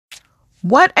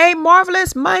What a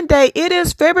marvelous Monday. It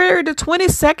is February the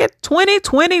 22nd,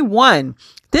 2021.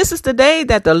 This is the day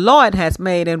that the Lord has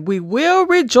made, and we will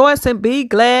rejoice and be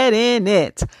glad in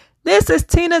it. This is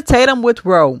Tina Tatum with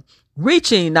Row,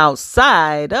 reaching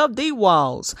outside of the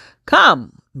walls.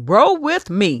 Come, row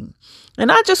with me.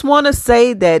 And I just want to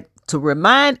say that to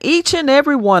remind each and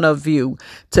every one of you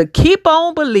to keep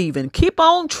on believing, keep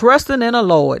on trusting in the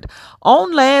Lord.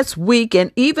 On last week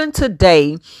and even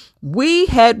today, we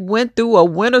had went through a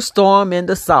winter storm in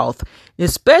the South,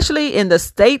 especially in the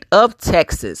state of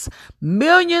Texas.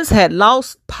 Millions had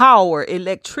lost power,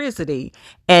 electricity,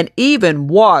 and even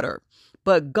water.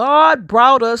 But God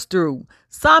brought us through.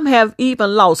 Some have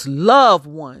even lost loved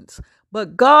ones.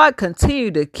 But God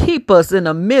continued to keep us in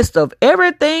the midst of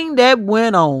everything that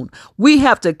went on. We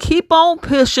have to keep on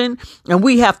pushing and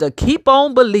we have to keep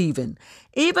on believing.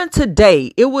 Even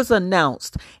today, it was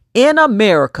announced in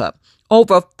America,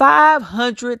 over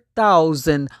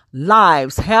 500,000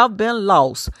 lives have been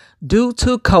lost due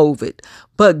to COVID.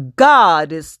 But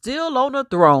God is still on the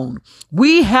throne.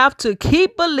 We have to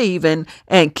keep believing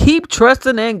and keep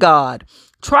trusting in God.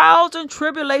 Trials and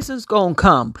tribulations gonna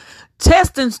come.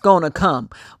 Testing's gonna come,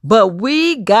 but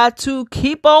we got to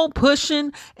keep on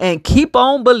pushing and keep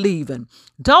on believing.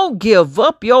 Don't give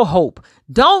up your hope.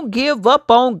 Don't give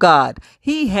up on God.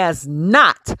 He has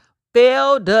not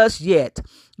failed us yet.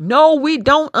 No, we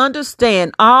don't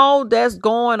understand all that's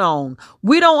going on.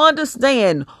 We don't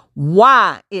understand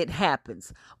why it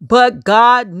happens, but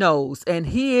God knows, and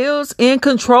He is in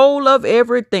control of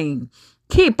everything.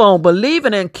 Keep on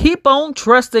believing and keep on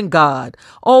trusting God.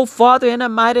 Oh, Father, in the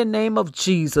mighty name of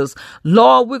Jesus,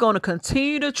 Lord, we're going to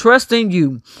continue to trust in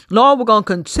you. Lord, we're going to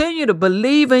continue to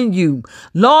believe in you.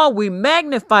 Lord, we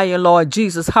magnify you, Lord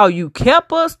Jesus, how you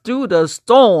kept us through the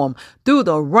storm, through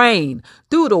the rain,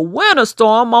 through the winter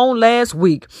storm on last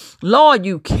week. Lord,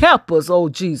 you kept us, oh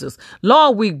Jesus.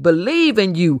 Lord, we believe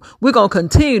in you. We're going to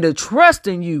continue to trust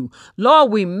in you.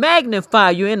 Lord, we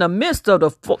magnify you in the midst of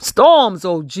the storms,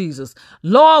 oh Jesus.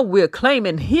 Lord, we're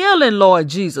claiming healing, Lord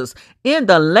Jesus, in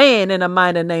the land in the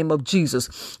mighty name of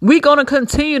Jesus. We're going to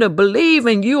continue to believe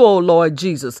in you, oh Lord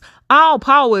Jesus. Our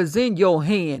power is in your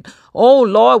hand. Oh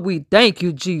Lord, we thank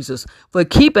you, Jesus, for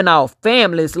keeping our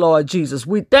families, Lord Jesus.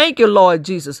 We thank you, Lord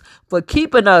Jesus, for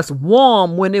keeping us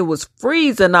warm when it was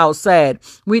freezing outside.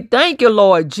 We thank you,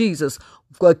 Lord Jesus,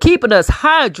 for keeping us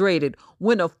hydrated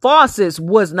when the faucets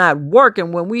was not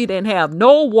working, when we didn't have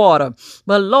no water.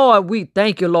 But Lord, we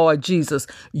thank you, Lord Jesus.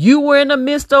 You were in the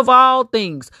midst of all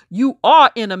things. You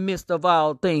are in the midst of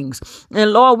all things.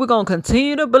 And Lord, we're going to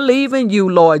continue to believe in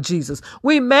you, Lord Jesus.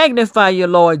 We magnify you,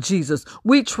 Lord Jesus.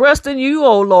 We trust in you,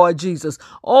 oh Lord Jesus.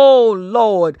 Oh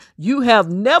Lord, you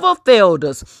have never failed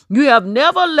us. You have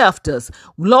never left us.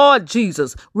 Lord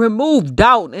Jesus, remove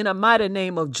doubt in the mighty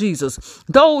name of Jesus.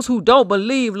 Those who don't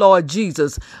believe, Lord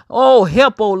Jesus, oh,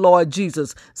 help, oh Lord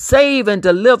Jesus. Save and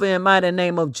deliver in the mighty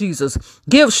name of Jesus.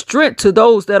 Give strength to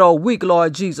those that are weak,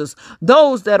 Lord Jesus.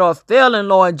 Those that are failing,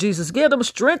 Lord Jesus. Give them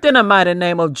strength in the mighty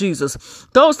name of Jesus.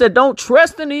 Those that don't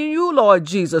trust in you, Lord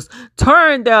Jesus.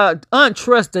 Turn their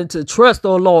untrust into trust,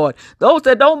 oh Lord. Those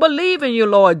that don't believe in you,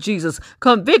 Lord Jesus.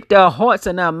 Convict their hearts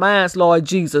and their minds, Lord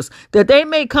Jesus. That they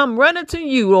may come running to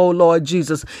you, oh Lord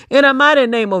Jesus. In the mighty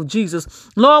name of Jesus.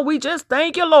 Lord, we just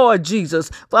thank you, Lord Jesus,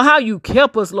 for how you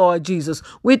kept us, Lord Jesus.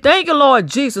 We thank you, Lord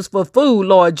Jesus, for food,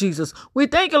 Lord Jesus. We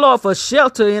thank you, Lord, for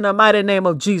shelter in the mighty name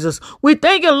of Jesus. We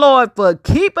thank you, Lord, for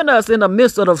keeping us in the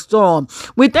midst of the storm.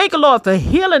 We thank you, Lord, for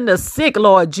healing the sick,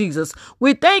 Lord Jesus.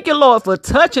 We thank you, Lord, for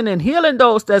touching and healing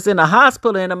those that's in the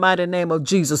hospital in the mighty name of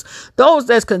Jesus. Those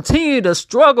that continue to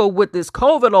struggle with this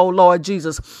COVID, oh Lord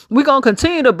Jesus. We're going to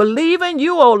continue to believe in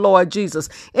you, oh Lord Jesus.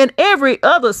 In every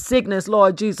other sickness,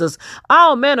 Lord Jesus.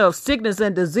 All manner of sickness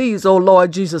and disease, oh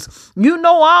Lord Jesus. You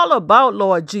know all about,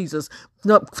 Lord Jesus.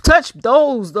 Touch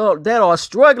those that are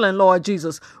struggling, Lord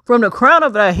Jesus, from the crown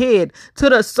of their head to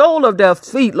the sole of their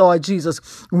feet, Lord Jesus.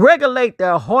 Regulate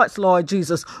their hearts, Lord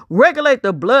Jesus. Regulate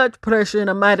the blood pressure in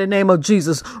the mighty name of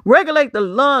Jesus. Regulate the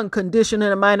lung condition in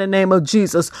the mighty name of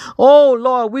Jesus. Oh,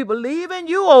 Lord, we believe in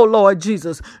you, oh, Lord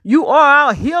Jesus. You are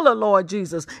our healer, Lord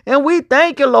Jesus. And we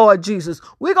thank you, Lord Jesus.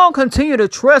 We're going to continue to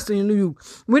trust in you.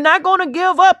 We're not going to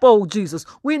give up, oh, Jesus.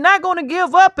 We're not going to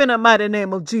give up in the mighty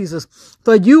name of Jesus.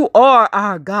 For you are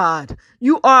our God.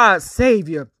 You are our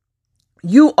Savior.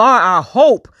 You are our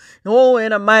hope. Oh, in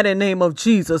the mighty name of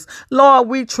Jesus. Lord,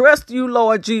 we trust you,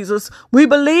 Lord Jesus. We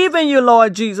believe in you,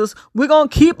 Lord Jesus. We're going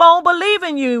to keep on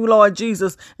believing you, Lord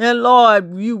Jesus. And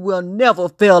Lord, you will never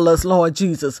fail us, Lord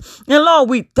Jesus. And Lord,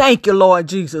 we thank you, Lord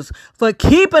Jesus, for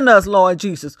keeping us, Lord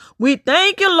Jesus. We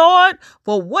thank you, Lord,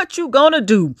 for what you're going to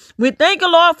do. We thank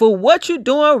you, Lord, for what you're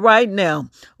doing right now.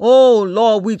 Oh,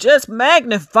 Lord, we just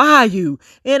magnify you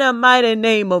in the mighty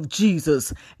name of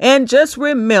Jesus. And just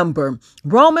remember,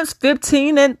 Romans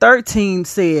 15:13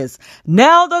 says,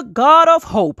 now the God of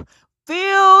hope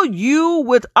fill you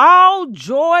with all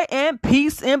joy and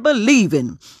peace in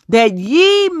believing, that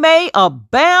ye may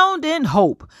abound in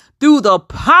hope through the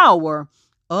power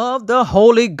of the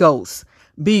Holy Ghost.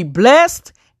 Be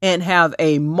blessed and have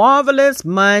a marvelous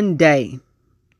Monday.